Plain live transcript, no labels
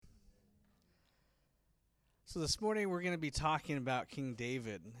So this morning we're going to be talking about King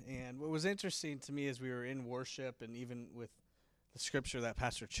David. And what was interesting to me as we were in worship and even with the scripture that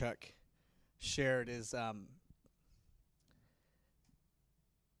Pastor Chuck shared is,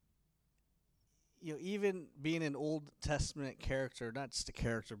 even being an Old Testament character, not just a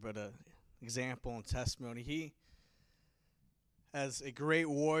character, but an example and testimony, he, as a great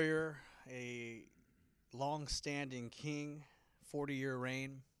warrior, a long-standing king, 40-year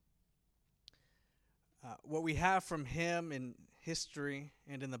reign, what we have from him in history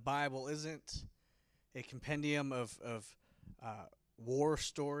and in the Bible isn't a compendium of war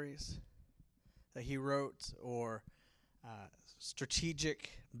stories that he wrote or strategic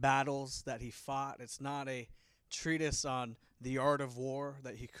battles that he fought. It's not a treatise on the art of war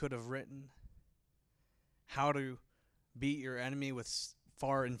that he could have written, how to beat your enemy with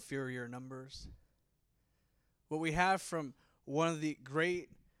far inferior numbers. What we have from one of the great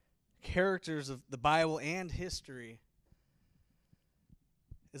characters of the Bible and history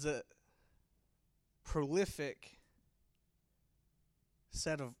is a prolific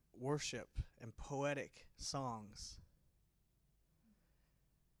set of worship and poetic songs,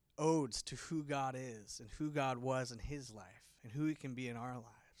 odes to who God is and who God was in his life and who he can be in our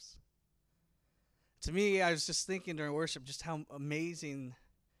lives. To me, I was just thinking during worship just how amazing,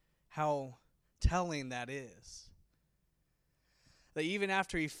 how telling that is. That even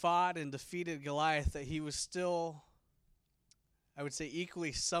after he fought and defeated Goliath, that he was still, I would say,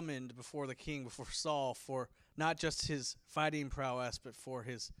 equally summoned before the king, before Saul, for not just his fighting prowess, but for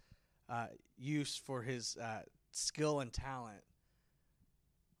his use, for his skill and talent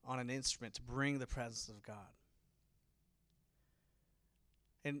on an instrument to bring the presence of God.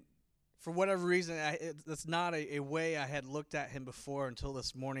 And for whatever reason, that's not a way I had looked at him before until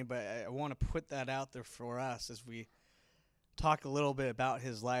this morning, but I want to put that out there for us as we talk a little bit about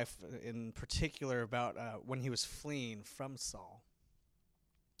his life, in particular about when he was fleeing from Saul.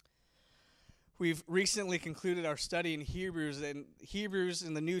 We've recently concluded our study in Hebrews, and Hebrews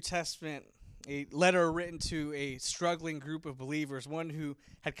in the New Testament, a letter written to a struggling group of believers, one who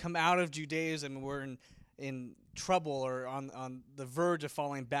had come out of Judaism and were in trouble or on the verge of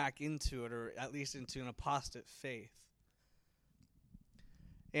falling back into it, or at least into an apostate faith.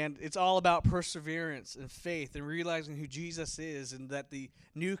 And it's all about perseverance and faith and realizing who Jesus is and that the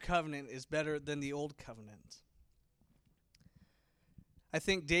new covenant is better than the old covenant. I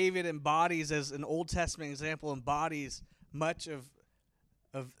think David embodies, as an Old Testament example, embodies much of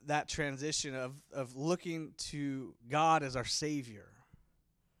that transition of looking to God as our Savior,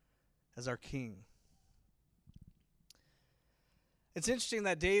 as our King. It's interesting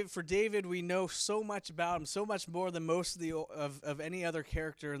that for David, we know so much about him, so much more than most of any other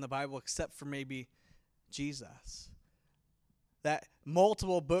character in the Bible, except for maybe Jesus. That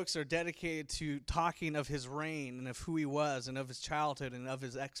multiple books are dedicated to talking of his reign and of who he was and of his childhood and of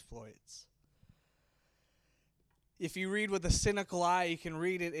his exploits. If you read with a cynical eye, you can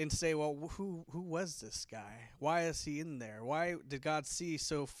read it and say, well, who was this guy? Why is he in there? Why did God see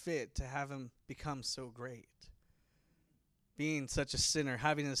so fit to have him become so great? Being such a sinner,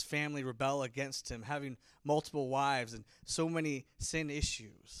 having his family rebel against him, having multiple wives and so many sin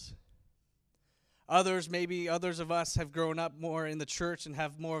issues. Maybe others of us have grown up more in the church and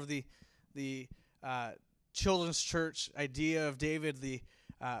have more of the children's church idea of David, the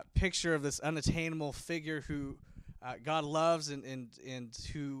picture of this unattainable figure who God loves and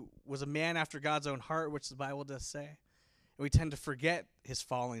who was a man after God's own heart, which the Bible does say. And we tend to forget his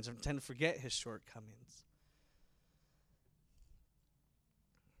fallings and tend to forget his shortcomings.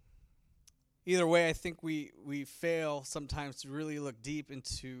 Either way, I think we fail sometimes to really look deep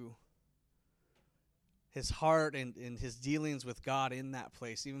into his heart and his dealings with God in that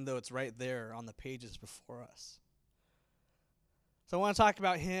place, even though it's right there on the pages before us. So I want to talk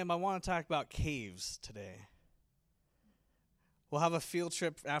about him. I want to talk about caves today. We'll have a field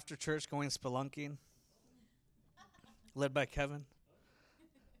trip after church going spelunking, led by Kevin.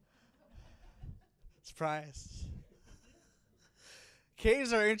 Surprise.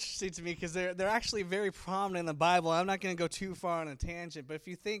 Caves are interesting to me because they're actually very prominent in the Bible. I'm not going to go too far on a tangent, but if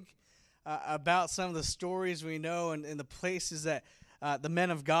you think about some of the stories we know and the places that the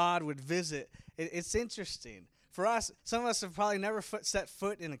men of God would visit, it's interesting. For us, some of us have probably never set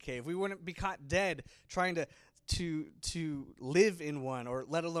foot in a cave. We wouldn't be caught dead trying to live in one, or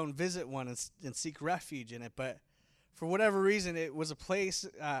let alone visit one and seek refuge in it. But for whatever reason, it was a place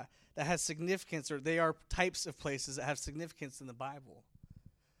that has significance, or they are types of places that have significance in the Bible.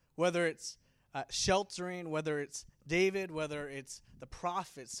 Whether it's sheltering, whether it's David, whether it's the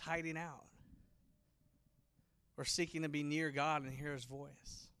prophets hiding out, or seeking to be near God and hear his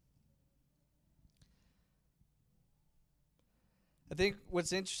voice. I think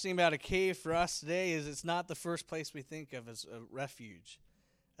what's interesting about a cave for us today is it's not the first place we think of as a refuge,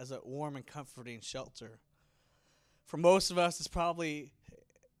 as a warm and comforting shelter. For most of us, it's probably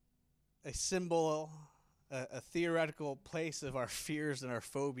a symbol, a theoretical place of our fears and our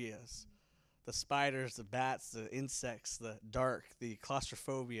phobias. The spiders, the bats, the insects, the dark, the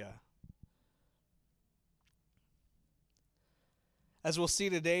claustrophobia. As we'll see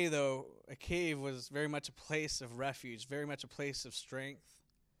today, though, a cave was very much a place of refuge, very much a place of strength,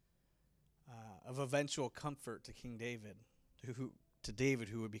 of eventual comfort to King David, to David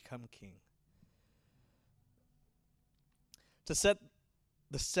who would become king. To set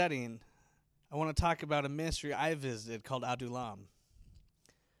the setting, I want to talk about a ministry I visited called Adullam.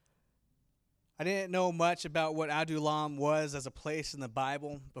 I didn't know much about what Adullam was as a place in the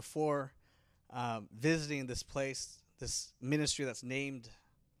Bible before visiting this place, this ministry that's named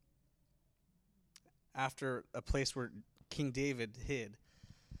after a place where King David hid.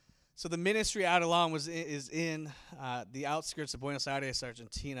 So the ministry Adullam is in the outskirts of Buenos Aires,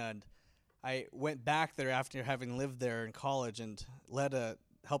 Argentina, and I went back there after having lived there in college and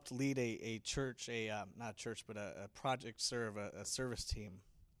helped lead a church, not a church, but a project a service team.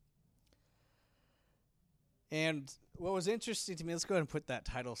 And what was interesting to me, let's go ahead and put that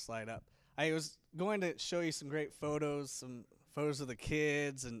title slide up. I was going to show you some great photos, some photos of the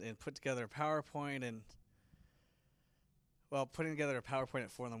kids, and put together a PowerPoint. And, well, putting together a PowerPoint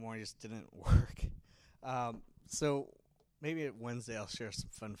at 4 in the morning just didn't work. So maybe Wednesday I'll share some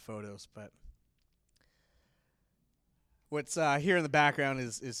fun photos. But what's here in the background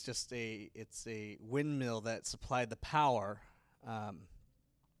is just it's a windmill that supplied the power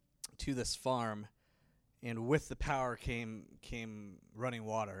to this farm. And with the power came running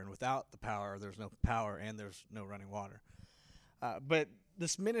water, and without the power, there's no power and there's no running water. But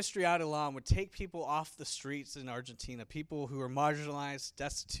this ministry Adullam would take people off the streets in Argentina, people who are marginalized,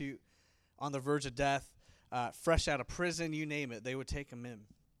 destitute, on the verge of death, fresh out of prison, you name it, they would take them in.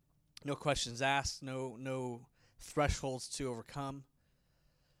 No questions asked, no thresholds to overcome.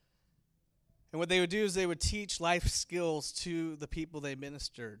 And what they would do is they would teach life skills to the people they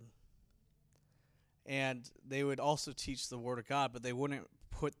ministered. And they would also teach the Word of God, but they wouldn't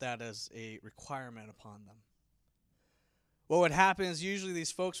put that as a requirement upon them. What would happen is usually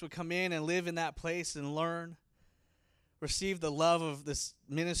these folks would come in and live in that place and learn, receive the love of this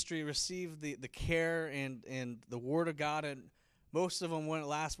ministry, receive the care and the Word of God, and most of them wouldn't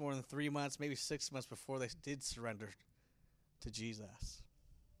last more than 3 months, maybe 6 months before they did surrender to Jesus.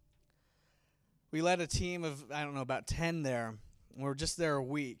 We led a team of, about 10 there. We were just there a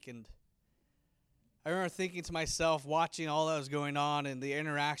week, and I remember thinking to myself, watching all that was going on and the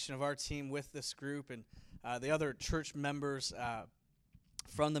interaction of our team with this group and the other church members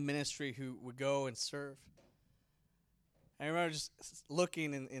from the ministry who would go and serve. I remember just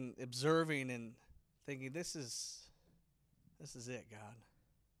looking and observing and thinking, this is it, God.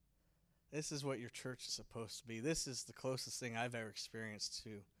 This is what your church is supposed to be. This is the closest thing I've ever experienced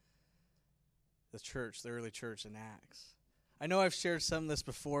to the church, the early church in Acts. I know I've shared some of this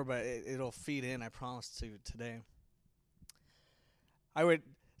before, but it'll feed in, I promise to today. I would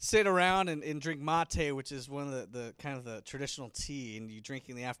sit around and drink mate, which is one of the kind of the traditional tea, and you drink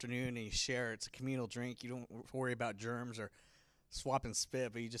in the afternoon and you share. It's a communal drink. You don't worry about germs or swapping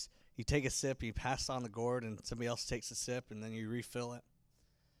spit, but you take a sip, you pass on the gourd, and somebody else takes a sip, and then you refill it.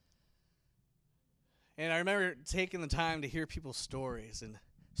 And I remember taking the time to hear people's stories and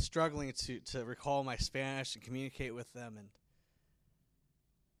struggling to recall my Spanish and communicate with them, and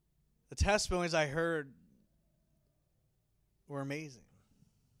the testimonies I heard were amazing.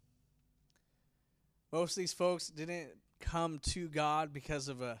 Most of these folks didn't come to God because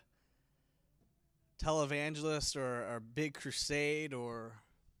of a televangelist or a big crusade or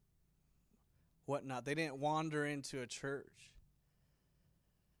whatnot. They didn't wander into a church.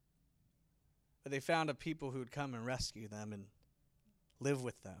 But they found a people who would come and rescue them and live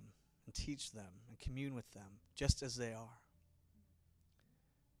with them and teach them and commune with them just as they are.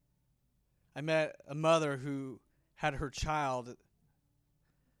 I met a mother who had her child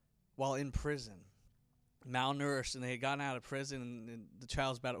while in prison, malnourished, and they had gotten out of prison, and the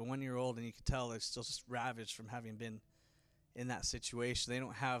child's about 1 year old, and you could tell they're still just ravaged from having been in that situation. They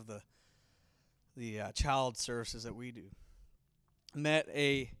don't have the child services that we do. I met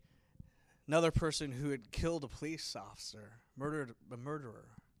another person who had killed a police officer, murdered a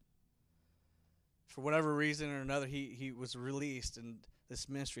murderer. For whatever reason or another, he was released, and this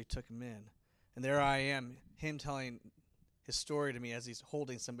ministry took him in. And there I am, him telling his story to me as he's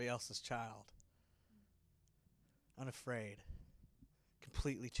holding somebody else's child. Unafraid.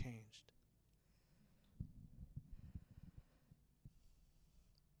 Completely changed.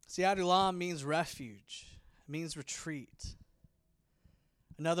 See, Adullam means refuge. It means retreat.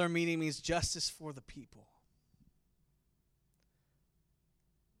 Another meaning means justice for the people.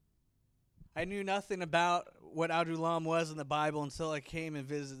 I knew nothing about what Adullam was in the Bible until I came and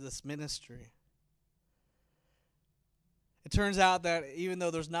visited this ministry. It turns out that even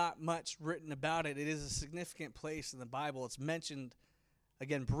though there's not much written about it, it is a significant place in the Bible. It's mentioned,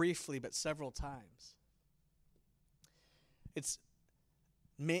 again, briefly, but several times. It's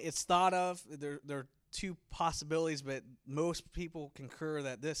thought of, there are two possibilities, but most people concur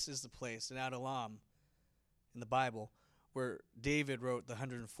that this is the place in Adullam in the Bible where David wrote the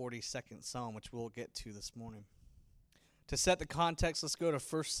 142nd Psalm, which we'll get to this morning. To set the context, let's go to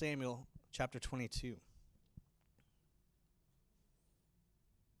 1 Samuel chapter 22.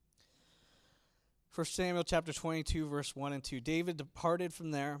 1 Samuel chapter 22, verse 1 and 2. David departed from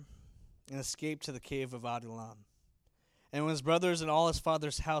there and escaped to the cave of Adullam. And when his brothers and all his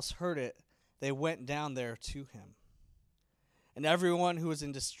father's house heard it, they went down there to him. And everyone who was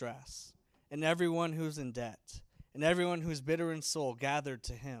in distress, and everyone who was in debt, and everyone who was bitter in soul gathered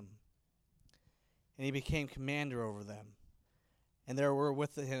to him. And he became commander over them. And there were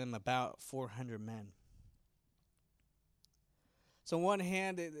with him about 400 men. So on one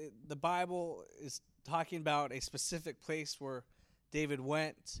hand, the Bible is talking about a specific place where David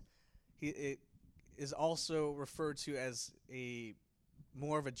went. It is also referred to as a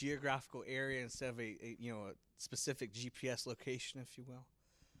more of a geographical area instead of a specific GPS location, if you will.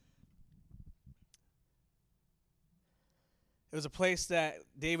 It was a place that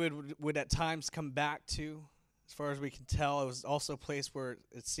David would at times come back to. As far as we can tell, it was also a place where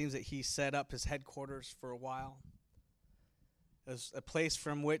it seems that he set up his headquarters for a while. It was a place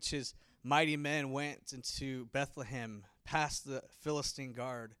from which his mighty men went into Bethlehem, past the Philistine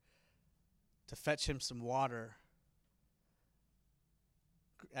guard, to fetch him some water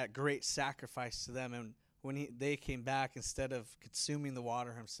at great sacrifice to them. And when they came back, instead of consuming the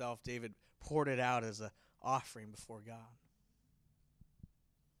water himself, David poured it out as an offering before God.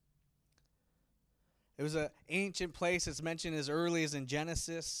 It was an ancient place that's mentioned as early as in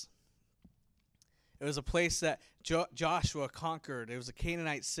Genesis. It was a place that Joshua conquered. It was a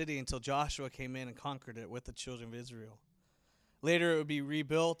Canaanite city until Joshua came in and conquered it with the children of Israel. Later it would be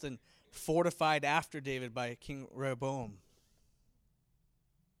rebuilt and fortified after David by King Rehoboam.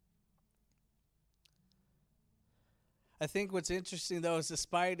 I think what's interesting, though, is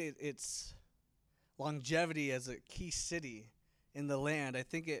despite its longevity as a key city in the land, I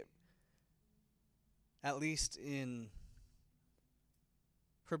think it, at least in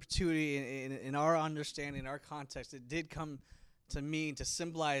perpetuity, in our understanding, our context, it did come to mean, to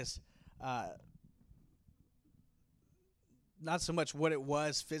symbolize not so much what it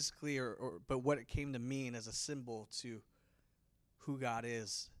was physically, but what it came to mean as a symbol to who God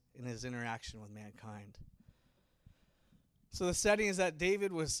is in his interaction with mankind. So the setting is that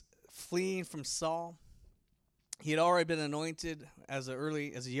David was fleeing from Saul. He had already been anointed as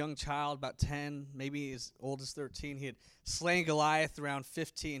a young child, about 10, maybe as old as 13. He had slain Goliath around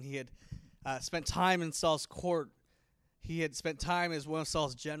 15. He had spent time in Saul's court. He had spent time as one of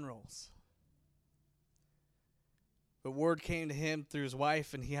Saul's generals. But word came to him through his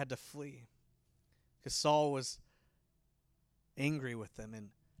wife, and he had to flee because Saul was angry with him and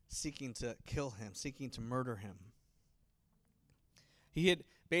seeking to kill him, seeking to murder him. He had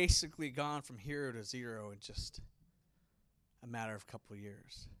basically gone from hero to zero in just a matter of a couple of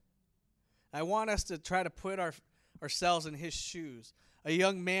years. I want us to try to put ourselves in his shoes. A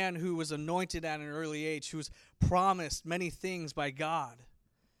young man who was anointed at an early age, who was promised many things by God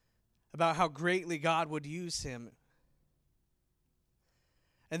about how greatly God would use him.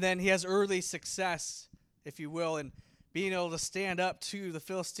 And then he has early success, if you will, in being able to stand up to the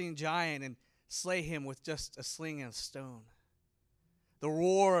Philistine giant and slay him with just a sling and a stone. The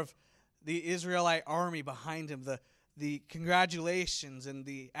roar of the Israelite army behind him, the congratulations and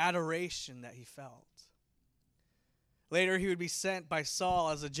the adoration that he felt. Later, he would be sent by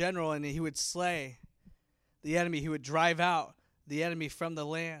Saul as a general, and he would slay the enemy. He would drive out the enemy from the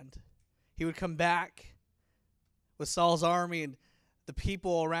land. He would come back with Saul's army, and the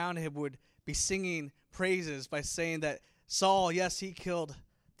people around him would be singing praises by saying that Saul, yes, he killed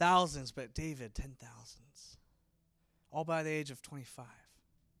thousands, but David, 10,000s. All by the age of 25.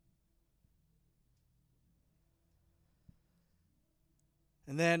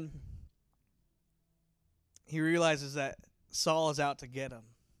 And then he realizes that Saul is out to get him.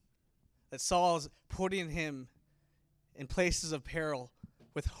 That Saul is putting him in places of peril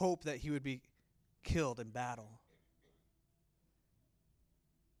with hope that he would be killed in battle.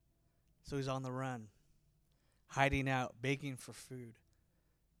 So he's on the run, hiding out, begging for food,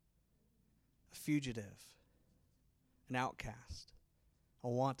 a fugitive, an outcast, a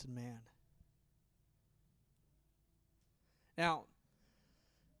wanted man. Now,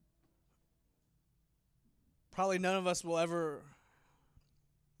 probably none of us will ever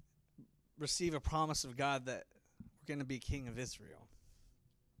receive a promise of God that we're going to be king of Israel.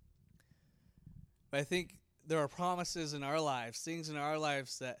 But I think there are promises in our lives, things in our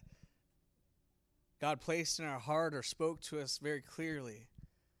lives that God placed in our heart or spoke to us very clearly.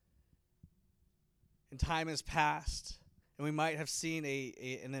 And time has passed, and we might have seen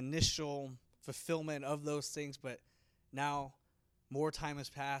an initial fulfillment of those things, but now more time has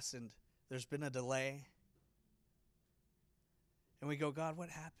passed and there's been a delay. And we go, God, what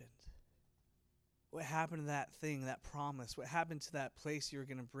happened? What happened to that thing, that promise? What happened to that place you were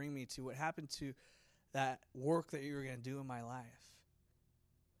going to bring me to? What happened to that work that you were going to do in my life?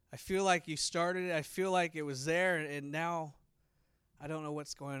 I feel like you started it. I feel like it was there, and now I don't know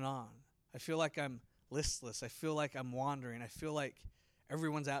what's going on. I feel like I'm listless. I feel like I'm wandering. I feel like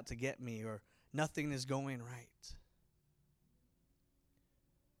everyone's out to get me, or nothing is going right.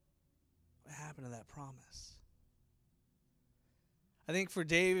 What happened to that promise? I think for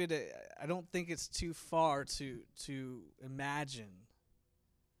David, I don't think it's too far to imagine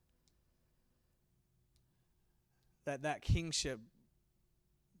that kingship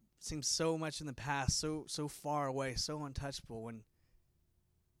seems so much in the past, so far away, so untouchable, when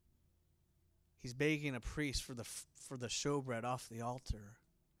he's begging a priest for the showbread off the altar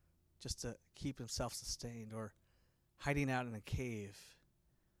just to keep himself sustained, or hiding out in a cave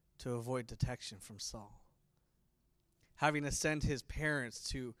to avoid detection from Saul, having to send his parents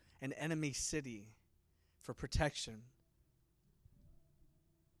to an enemy city for protection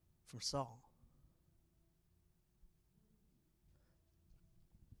from Saul.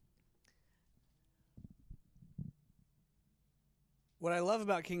 What I love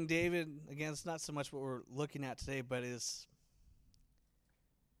about King David, again, it's not so much what we're looking at today, but is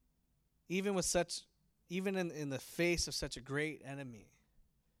even in the face of such a great enemy,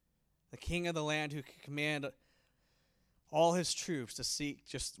 the king of the land who could command all his troops to seek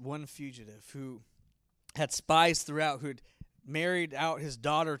just one fugitive, who had spies throughout, who had married out his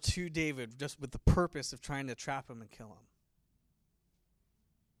daughter to David just with the purpose of trying to trap him and kill him.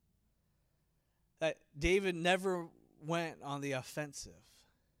 That David never went on the offensive,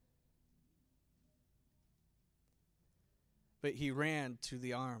 but he ran to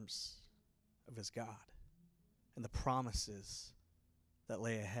the arms of his God and the promises that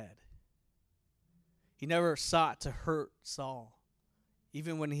lay ahead. He never sought to hurt Saul,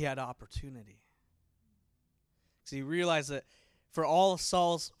 even when he had opportunity. Because he realized that for all of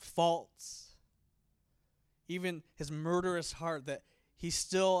Saul's faults, even his murderous heart, that he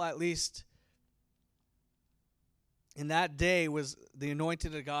still, at least in that day, was the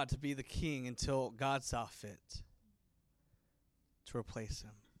anointed of God to be the king until God saw fit to replace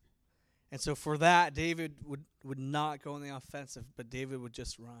him. And so for that, David would not go on the offensive, but David would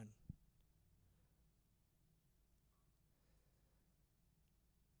just run.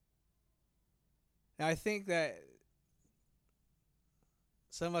 Now, I think that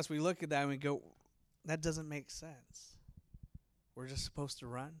some of us, we look at that and we go, that doesn't make sense. We're just supposed to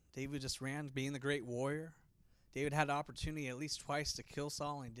run. David just ran, being the great warrior. David had the opportunity at least twice to kill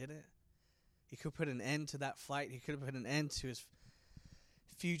Saul, and he did it. He could put an end to that flight. He could have put an end to his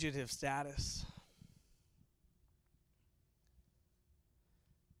fugitive status.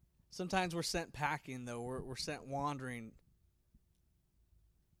 Sometimes we're sent packing, though. We're sent wandering,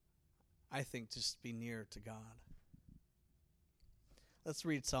 I think, just to be near to God. Let's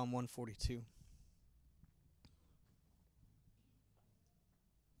read Psalm 142.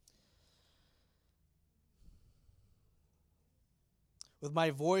 With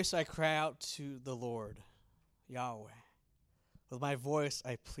my voice I cry out to the Lord, Yahweh. With my voice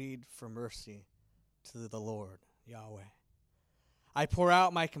I plead for mercy to the Lord, Yahweh. I pour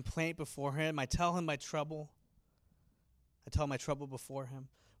out my complaint before him. I tell him my trouble. I tell my trouble before him.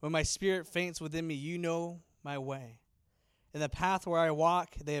 When my spirit faints within me, you know my way. In the path where I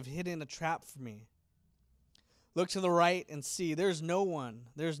walk, they have hidden a trap for me. Look to the right and see. There's no one.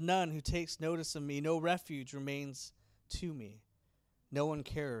 There's none who takes notice of me. No refuge remains to me. No one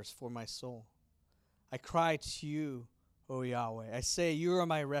cares for my soul. I cry to you, O Yahweh. I say, you are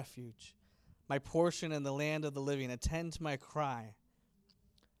my refuge, my portion in the land of the living. Attend to my cry,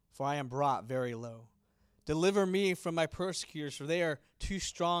 for I am brought very low. Deliver me from my persecutors, for they are too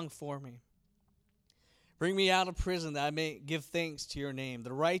strong for me. Bring me out of prison, that I may give thanks to your name.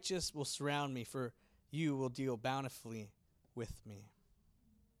 The righteous will surround me, for you will deal bountifully with me.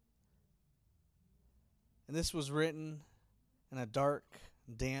 And this was written in a dark,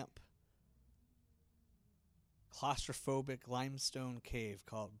 damp claustrophobic limestone cave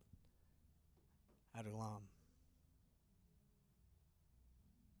called Adullam.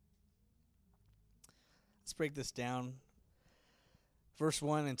 Let's break this down. Verse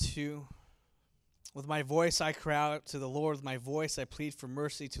 1 and 2. With my voice I cry out to the Lord. With my voice I plead for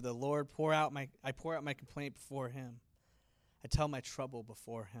mercy to the Lord. I pour out my complaint before him. I tell my trouble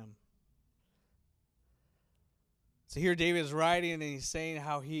before him. So here David is writing and he's saying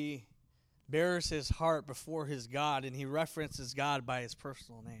how he bears his heart before his God, and he references God by his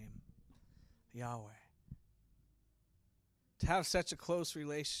personal name, Yahweh. To have such a close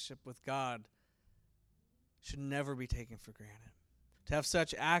relationship with God should never be taken for granted. To have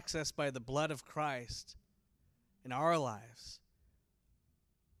such access by the blood of Christ in our lives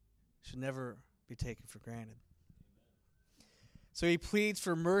should never be taken for granted. So he pleads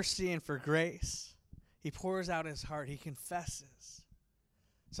for mercy and for grace. He pours out his heart. He confesses.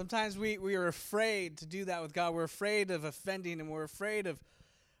 Sometimes we are afraid to do that with God. We're afraid of offending him. We're afraid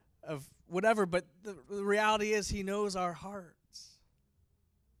of whatever. But the reality is he knows our hearts.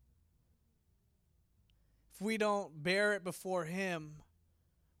 If we don't bear it before him,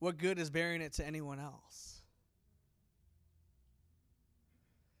 what good is bearing it to anyone else?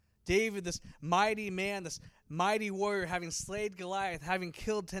 David, this mighty man, this mighty warrior, having slayed Goliath, having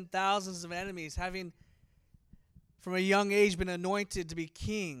killed 10,000s of enemies, having from a young age been anointed to be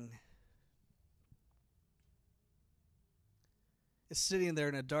king, is sitting there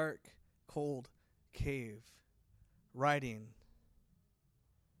in a dark, cold cave, writing,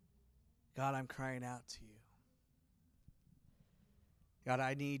 God, I'm crying out to you. God,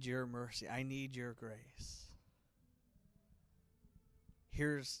 I need your mercy. I need your grace.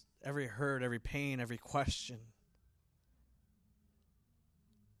 Here's every hurt, every pain, every question.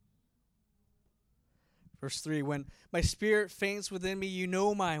 Verse 3, when my spirit faints within me, you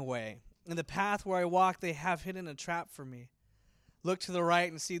know my way. In the path where I walk, they have hidden a trap for me. Look to the right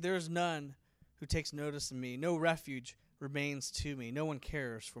and see there's none who takes notice of me. No refuge remains to me. No one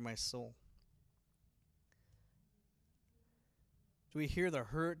cares for my soul. Do we hear the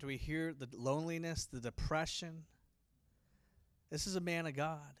hurt? Do we hear the loneliness, the depression? This is a man of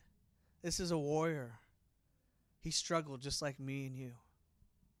God. This is a warrior. He struggled just like me and you.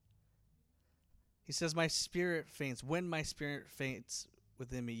 He says, my spirit faints. When my spirit faints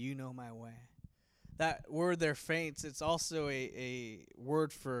within me, you know my way. That word there, faints, it's also a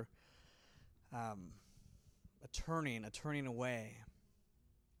word for a turning away.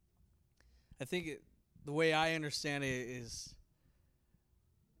 I think the way I understand it is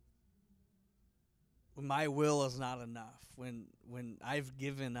when my will is not enough, when I've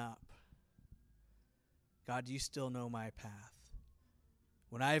given up, God, you still know my path.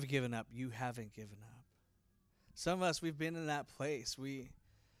 When I've given up, you haven't given up. Some of us, we've been in that place. We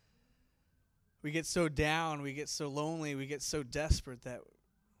get so down, we get so lonely, we get so desperate that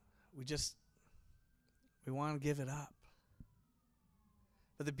we want to give it up.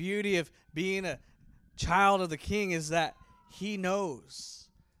 But the beauty of being a child of the King is that he knows.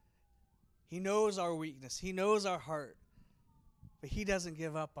 He knows our weakness. He knows our heart. But he doesn't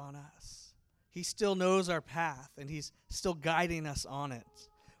give up on us. He still knows our path, and he's still guiding us on it.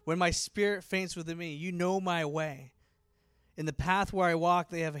 When my spirit faints within me, you know my way. In the path where I walk,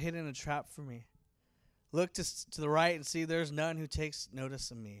 they have hidden a trap for me. Look to the right and see there's none who takes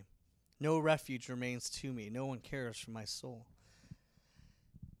notice of me. No refuge remains to me. No one cares for my soul.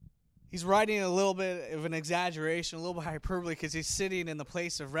 He's writing a little bit of an exaggeration, a little bit hyperbole, because he's sitting in the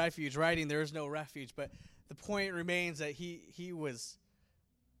place of refuge, writing there is no refuge. But the point remains that he was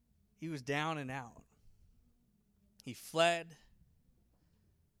down and out. He fled.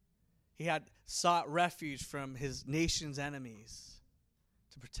 He had sought refuge from his nation's enemies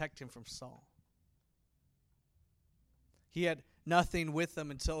to protect him from Saul. He had nothing with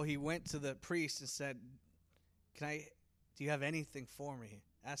him until he went to the priest and said, do you have anything for me?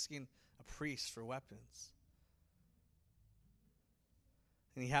 Asking a priest for weapons.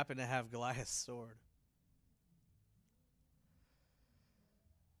 And he happened to have Goliath's sword.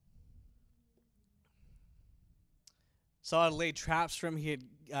 Saul had laid traps for him. He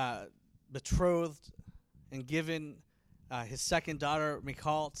had betrothed and given his second daughter,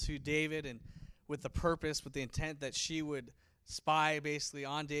 Michal, to David, and with the intent that she would spy basically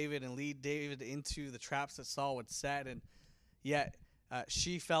on David and lead David into the traps that Saul would set. And yet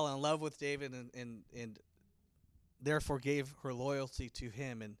she fell in love with David and therefore gave her loyalty to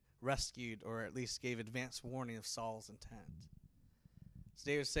him and rescued, or at least gave advance warning of Saul's intent.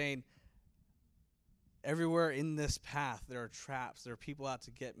 So David's saying, everywhere in this path there are traps. There are people out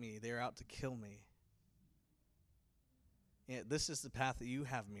to get me. They are out to kill me. And this is the path that you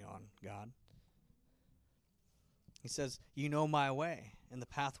have me on, God. He says, you know my way and the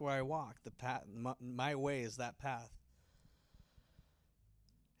path where I walk. The path, my way is that path.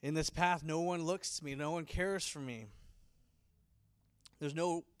 In this path, no one looks to me. No one cares for me. There's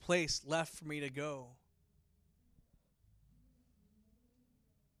no place left for me to go.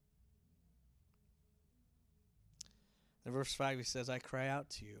 In verse 5, he says, I cry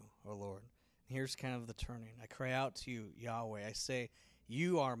out to you, O Lord. And here's kind of the turning. I cry out to you, Yahweh. I say,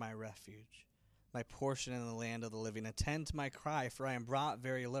 you are my refuge, my portion in the land of the living. Attend to my cry, for I am brought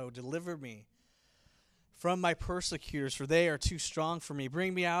very low. Deliver me from my persecutors, for they are too strong for me.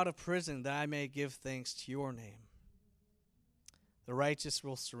 Bring me out of prison, that I may give thanks to your name. The righteous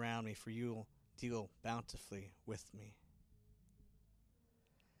will surround me, for you will deal bountifully with me.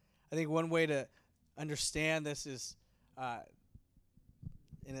 I think one way to understand this is,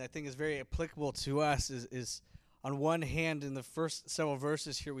 and I think is very applicable to us, is on one hand, in the first several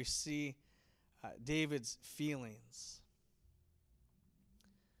verses here, we see David's feelings.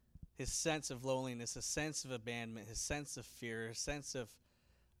 His sense of loneliness, his sense of abandonment, his sense of fear, his sense of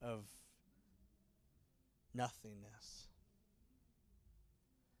nothingness.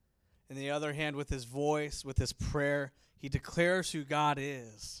 On the other hand, with his voice, with his prayer, he declares who God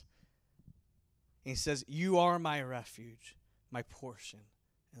is. He says, you are my refuge, my portion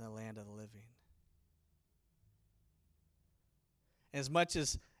in the land of the living. As much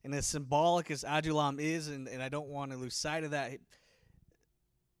as, and as symbolic as Adullam is, and I don't want to lose sight of that,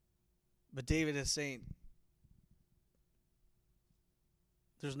 but David is saying,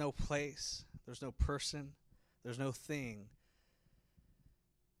 there's no place, there's no person, there's no thing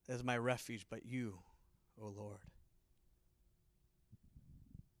that is my refuge but you, O Lord.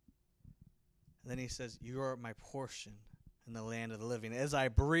 And then he says, you are my portion in the land of the living. As I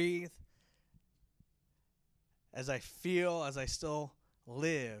breathe, as I feel, as I still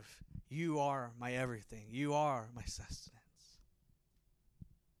live, you are my everything. You are my sustenance.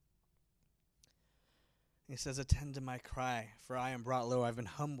 He says, attend to my cry, for I am brought low. I've been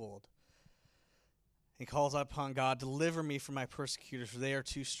humbled. He calls upon God, deliver me from my persecutors, for they are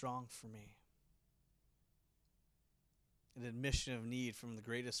too strong for me. An admission of need from the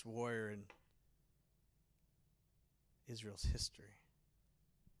greatest warrior in Israel's history.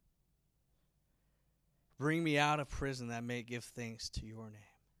 Bring me out of prison that I may give thanks to your name.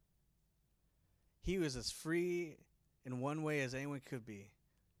 He was as free in one way as anyone could be,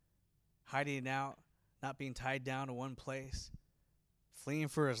 hiding out, not being tied down to one place, fleeing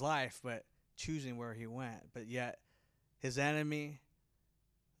for his life, but choosing where he went. But yet, his enemy,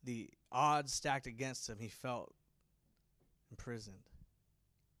 the odds stacked against him, he felt imprisoned.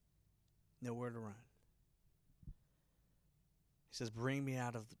 Nowhere to run. He says, bring me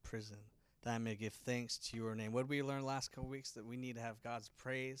out of the prison that I may give thanks to your name. What did we learn last couple weeks? That we need to have God's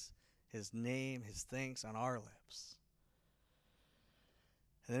praise, his name, his thanks on our lips.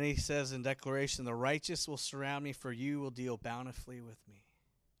 And then he says in declaration, the righteous will surround me, for you will deal bountifully with me.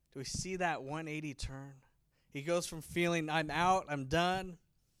 Do we see that 180 turn? He goes from feeling, I'm out, I'm done,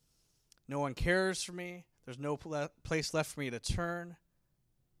 no one cares for me, there's no place left for me to turn,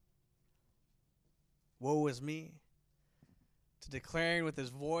 woe is me, to declaring with his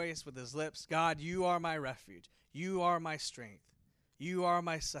voice, with his lips, God, you are my refuge, you are my strength, you are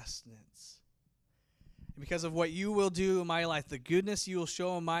my sustenance. And because of what you will do in my life, the goodness you will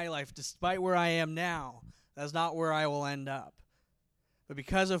show in my life, despite where I am now, that's not where I will end up. But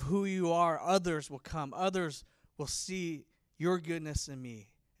because of who you are, others will come. Others will see your goodness in me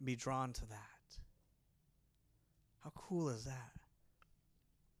and be drawn to that. How cool is that?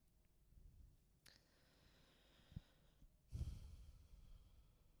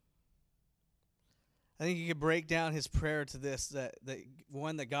 I think you could break down his prayer to this, that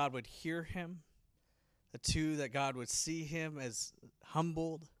one, that God would hear him, the two, that God would see him as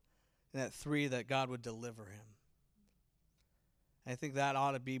humbled, and that three, that God would deliver him. I think that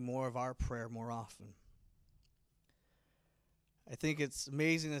ought to be more of our prayer more often. I think it's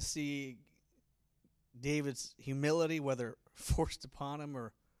amazing to see David's humility, whether forced upon him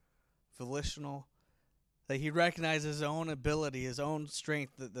or volitional, that he recognizes his own ability, his own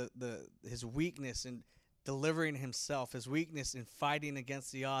strength, his weakness in delivering himself, his weakness in fighting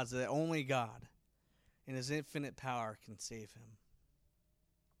against the odds, that only God in his infinite power can save him.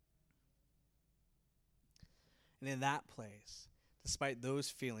 And in that place, despite those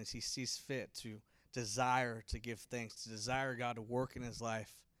feelings, he sees fit to desire to give thanks, to desire God to work in his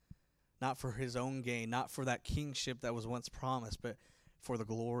life, not for his own gain, not for that kingship that was once promised, but for the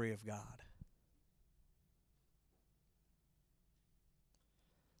glory of God.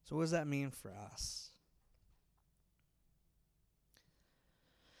 So what does that mean for us?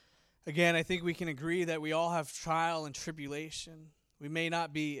 Again, I think we can agree that we all have trial and tribulation. We may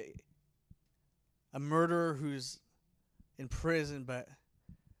not be a murderer who's in prison, but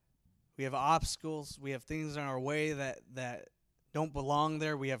we have obstacles. We have things in our way that don't belong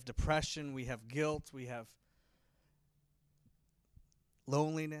there. We have depression. We have guilt. We have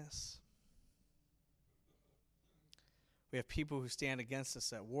loneliness. We have people who stand against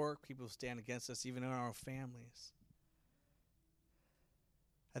us at work, people who stand against us even in our own families.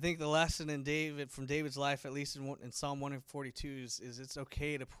 I think the lesson from David's life, at least in Psalm 142, is it's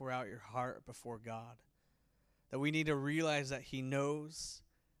okay to pour out your heart before God. That we need to realize that He knows,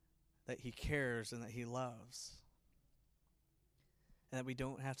 that He cares, and that He loves. And that we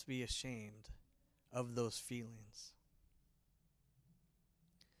don't have to be ashamed of those feelings.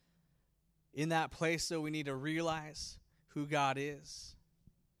 In that place, though, we need to realize who God is.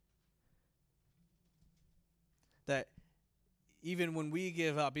 That even when we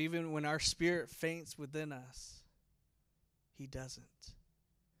give up, even when our spirit faints within us, He doesn't.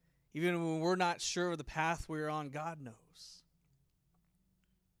 Even when we're not sure of the path we're on, God knows.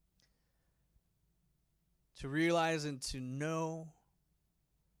 To realize and to know,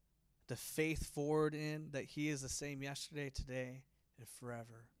 to faith forward in that He is the same yesterday, today, and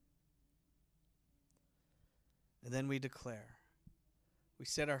forever. And then we declare. We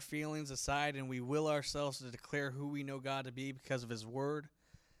set our feelings aside and we will ourselves to declare who we know God to be because of His word,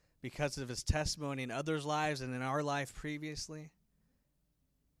 because of His testimony in others' lives and in our life previously.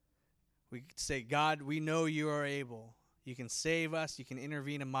 We say, God, we know You are able. You can save us. You can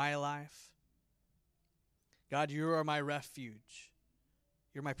intervene in my life. God, You are my refuge.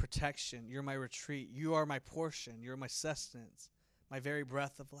 You're my protection. You're my retreat. You are my portion. You're my sustenance, my very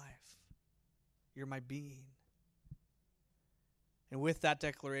breath of life. You're my being. And with that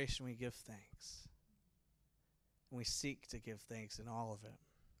declaration, we give thanks. And we seek to give thanks in all of it.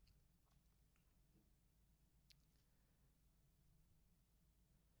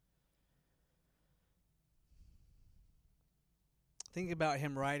 Think about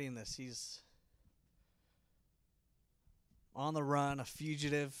him writing this. He's on the run, a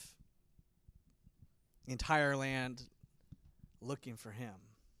fugitive, entire land looking for him.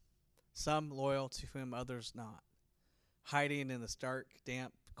 Some loyal to him, others not. Hiding in this dark,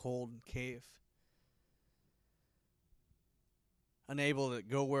 damp, cold cave. Unable to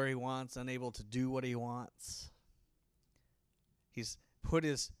go where he wants, unable to do what he wants. He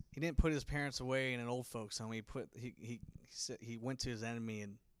didn't put his parents away in an old folks home. He went to his enemy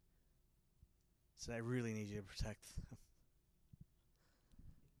and said, I really need you to protect them.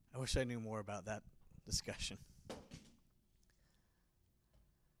 I wish I knew more about that discussion.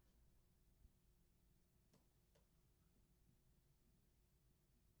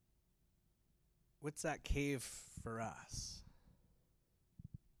 What's that cave for us?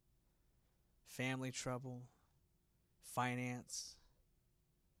 Family trouble, finance,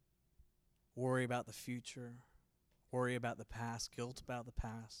 worry about the future, worry about the past, guilt about the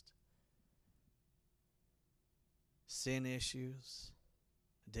past, sin issues,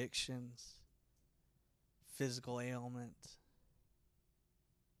 addictions, physical ailment.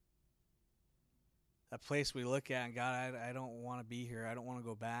 That place we look at and God, I don't want to be here. I don't want to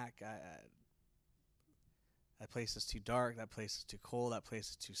go back. That place is too dark. That place is too cold. That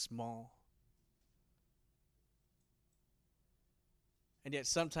place is too small. And yet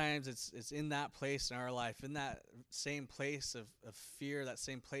sometimes it's in that place in our life, in that same place of fear, that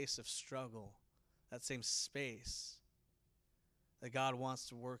same place of struggle, that same space, that God wants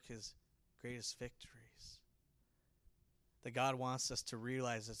to work His greatest victories. That God wants us to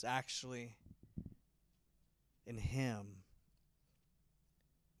realize it's actually in Him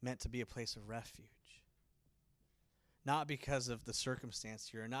meant to be a place of refuge. Not because of the circumstance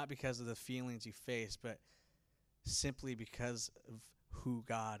here, not because of the feelings you face, but simply because of who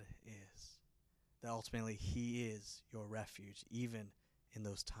God is. That ultimately He is your refuge, even in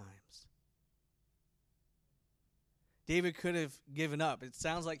those times. David could have given up. It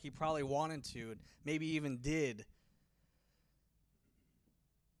sounds like he probably wanted to, and maybe even did.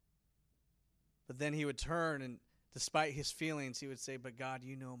 But then he would turn, and despite his feelings, he would say, but God,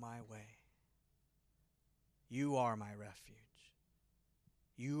 You know my way. You are my refuge.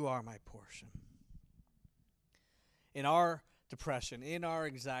 You are my portion. In our depression, in our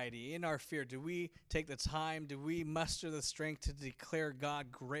anxiety, in our fear, do we take the time, do we muster the strength to declare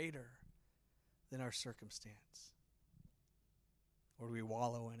God greater than our circumstance? Or do we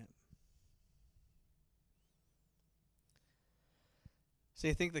wallow in it? See,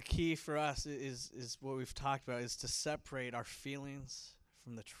 I think the key for us is what we've talked about, is to separate our feelings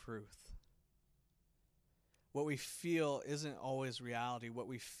from the truth. what we feel isn't always reality. What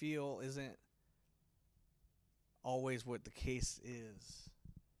we feel isn't always what the case is.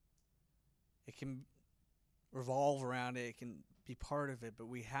 It can revolve around it. It can be part of it, but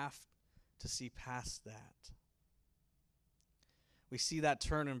we have to see past that. We see that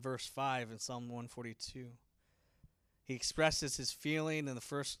turn in verse 5 in Psalm 142. He expresses his feeling in the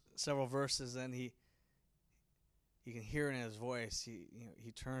first several verses, and you can hear it in his voice.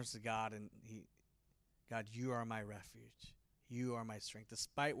 He turns to God, and God, you are my refuge. You are my strength.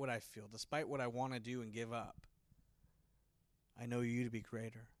 Despite what I feel, despite what I want to do and give up, I know you to be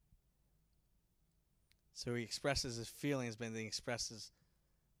greater. So he expresses his feelings, but then he expresses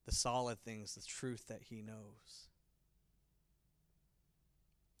the solid things, the truth that he knows.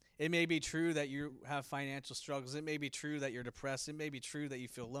 It may be true that you have financial struggles. It may be true that you're depressed. It may be true that you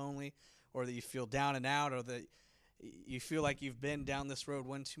feel lonely, or that you feel down and out, or that you feel like you've been down this road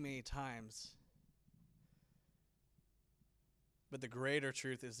one too many times. But the greater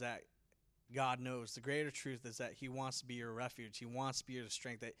truth is that God knows. The greater truth is that he wants to be your refuge. He wants to be your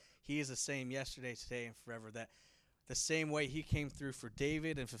strength, that he is the same yesterday, today, and forever. That the same way he came through for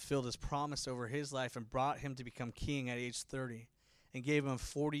David and fulfilled his promise over his life and brought him to become king at age 30 and gave him a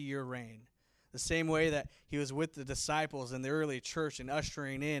 40-year reign. The same way that he was with the disciples in the early church and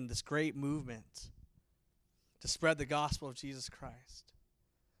ushering in this great movement to spread the gospel of Jesus Christ.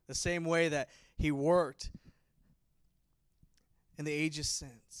 The same way that he worked in the ages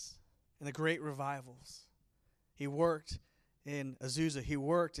since, in the great revivals. He worked in Azusa. He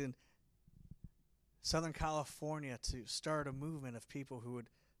worked in Southern California to start a movement of people who would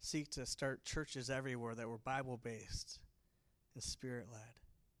seek to start churches everywhere that were Bible-based and Spirit-led.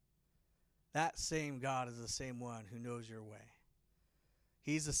 That same God is the same one who knows your way.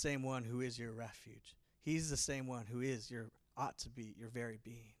 He's the same one who is your refuge. He's the same one who is ought to be your very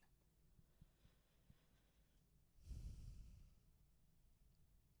being.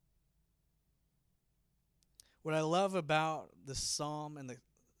 What I love about this psalm and the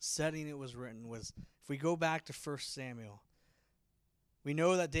setting it was written was, if we go back to 1 Samuel, we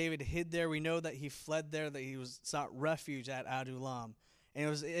know that David hid there. We know that he fled there, that he sought refuge at Adullam. And it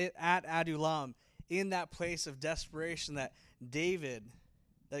was at Adullam, in that place of desperation, that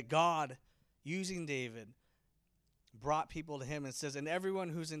God, using David, brought people to him, and says, and everyone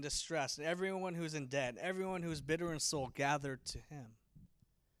who's in distress, and everyone who's in debt, everyone who's bitter in soul gathered to him.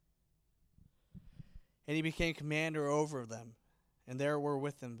 And he became commander over them, and there were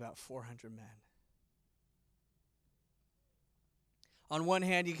with him about 400 men. On one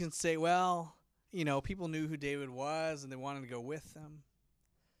hand, you can say, well, people knew who David was, and they wanted to go with him.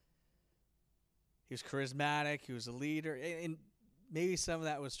 He was charismatic. He was a leader. And maybe some of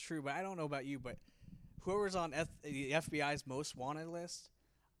that was true, but I don't know about you, but whoever's on the FBI's most wanted list,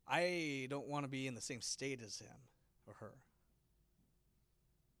 I don't want to be in the same state as him or her.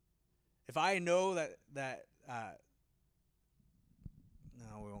 If I know that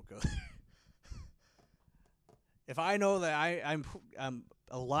no, we won't go there. If I know that I'm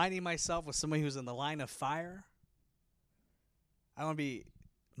aligning myself with somebody who's in the line of fire, I want to be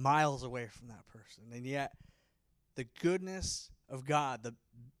miles away from that person. And yet, the goodness of God,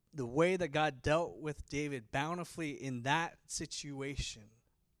 the way that God dealt with David bountifully in that situation,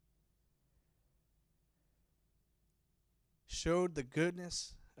 showed the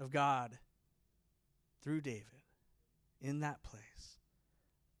goodness of God through David in that place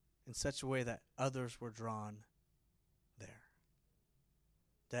in such a way that others were drawn there.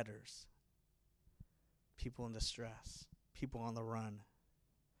 Debtors, people in distress, people on the run,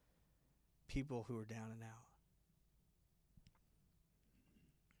 people who were down and out.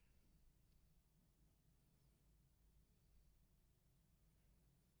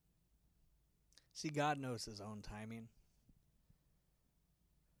 See, God knows his own timing.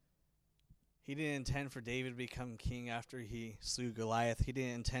 He didn't intend for David to become king after he slew Goliath. He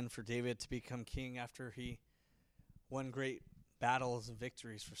didn't intend for David to become king after he won great battles and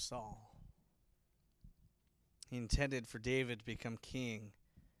victories for Saul. He intended for David to become king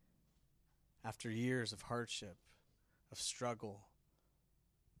after years of hardship, of struggle,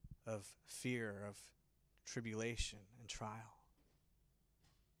 of fear, of tribulation and trial.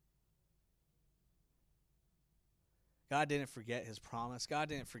 God didn't forget his promise. God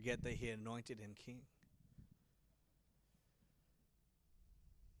didn't forget that he had anointed him king.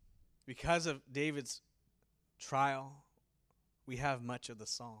 Because of David's trial, we have much of the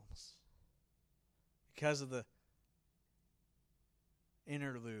Psalms. Because of the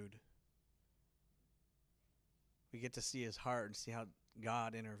interlude, we get to see his heart and see how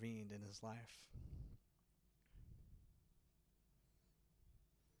God intervened in his life.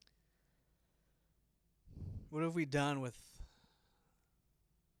 What have we done with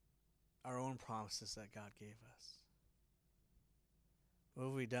our own promises that God gave us? What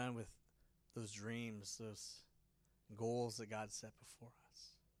have we done with those dreams, those goals that God set before us?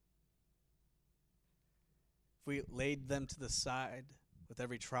 If we laid them to the side with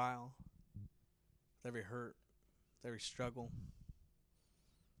every trial, with every hurt, with every struggle,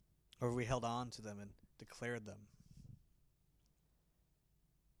 or have we held on to them and declared them?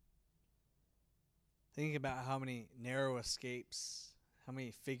 Thinking about how many narrow escapes, how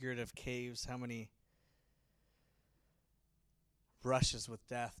many figurative caves, how many brushes with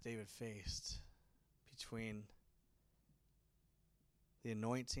death David faced between the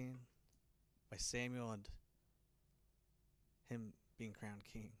anointing by Samuel and him being crowned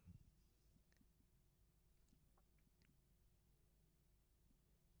king.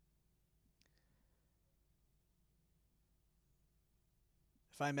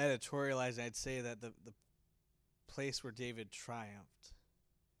 If I'm editorializing, I'd say that the place where David triumphed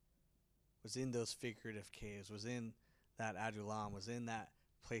was in those figurative caves, was in that Adullam, was in that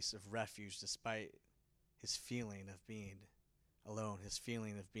place of refuge, despite his feeling of being alone, his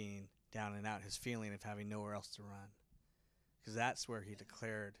feeling of being down and out, his feeling of having nowhere else to run. Because that's where he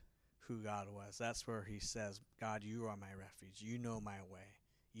declared who God was. That's where he says, God, you are my refuge. You know my way.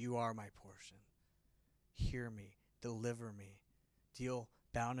 You are my portion. Hear me. Deliver me. Deal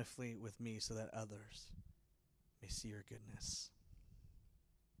bountifully with me so that others may see your goodness.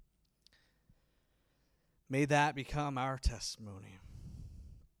 May that become our testimony.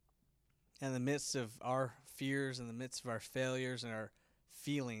 In the midst of our fears, in the midst of our failures and our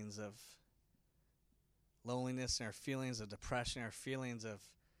feelings of loneliness and our feelings of depression, our feelings of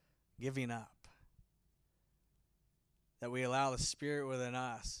giving up, that we allow the Spirit within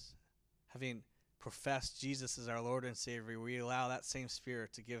us, having professed Jesus as our Lord and Savior, we allow that same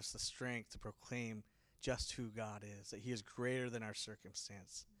Spirit to give us the strength to proclaim just who God is, that he is greater than our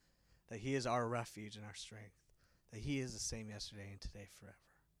circumstance, that he is our refuge and our strength, that he is the same yesterday and today forever,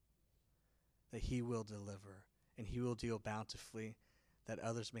 that he will deliver and he will deal bountifully, that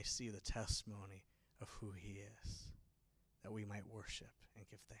others may see the testimony of who he is, that we might worship and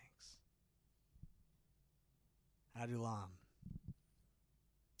give thanks. Adullam,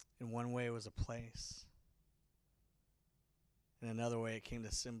 in one way, was a place. In another way, it came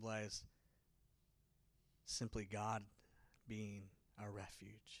to symbolize simply God being our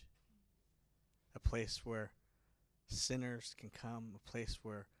refuge. A place where sinners can come, a place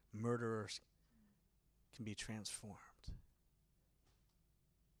where murderers can be transformed.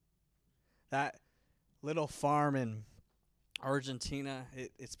 That little farm in Argentina,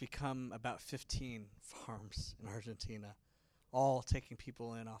 it's become about 15 farms in Argentina, all taking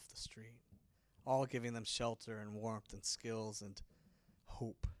people in off the street, all giving them shelter and warmth and skills and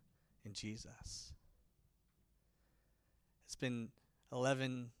hope in Jesus. It's been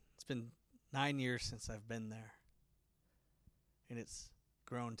 9 years since I've been there, and it's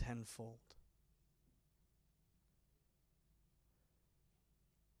grown tenfold.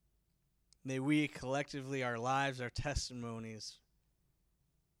 May we collectively, our lives, our testimonies,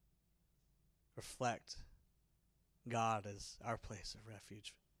 reflect God as our place of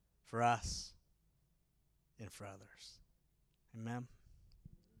refuge for us and for others. Amen.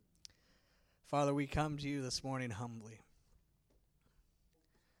 Father, we come to you this morning humbly.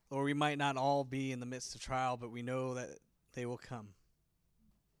 Lord, we might not all be in the midst of trial, but we know that they will come.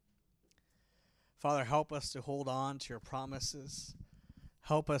 Father, help us to hold on to your promises.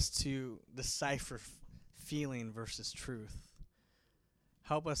 Help us to decipher feeling versus truth.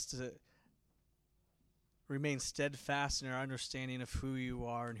 Help us to remain steadfast in our understanding of who you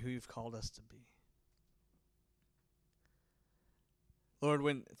are and who you've called us to be. Lord,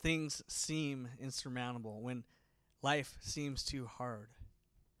 when things seem insurmountable, when life seems too hard,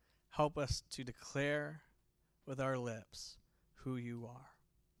 help us to declare with our lips who you are.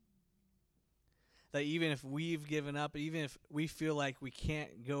 That even if we've given up, even if we feel like we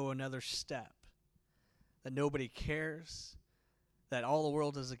can't go another step, that nobody cares, that all the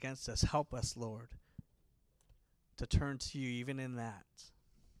world is against us, help us, Lord, to turn to you even in that.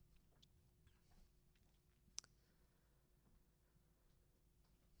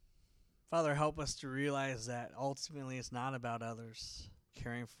 Father, help us to realize that ultimately it's not about others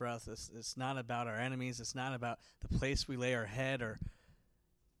caring for us. It's not about our enemies. It's not about the place we lay our head or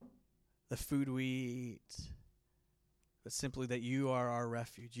the food we eat, but simply that you are our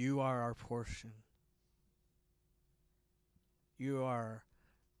refuge. You are our portion. You are our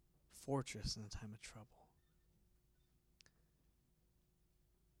fortress in the time of trouble.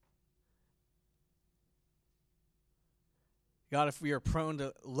 God, if we are prone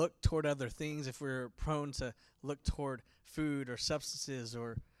to look toward other things, if we're prone to look toward food or substances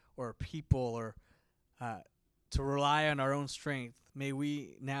or people or to rely on our own strength, may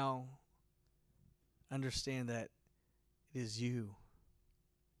we now understand that it is you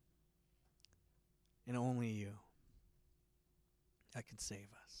and only you that can save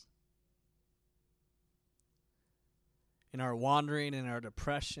us. In our wandering, in our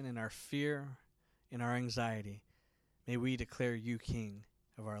depression, in our fear, in our anxiety, may we declare you King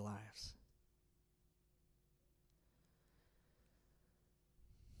of our lives.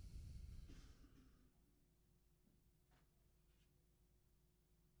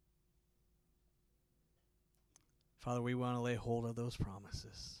 Father, we want to lay hold of those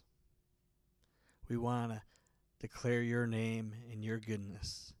promises. We want to declare your name and your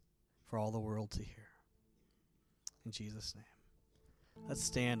goodness for all the world to hear. In Jesus' name. Let's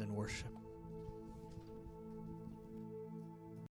stand and worship.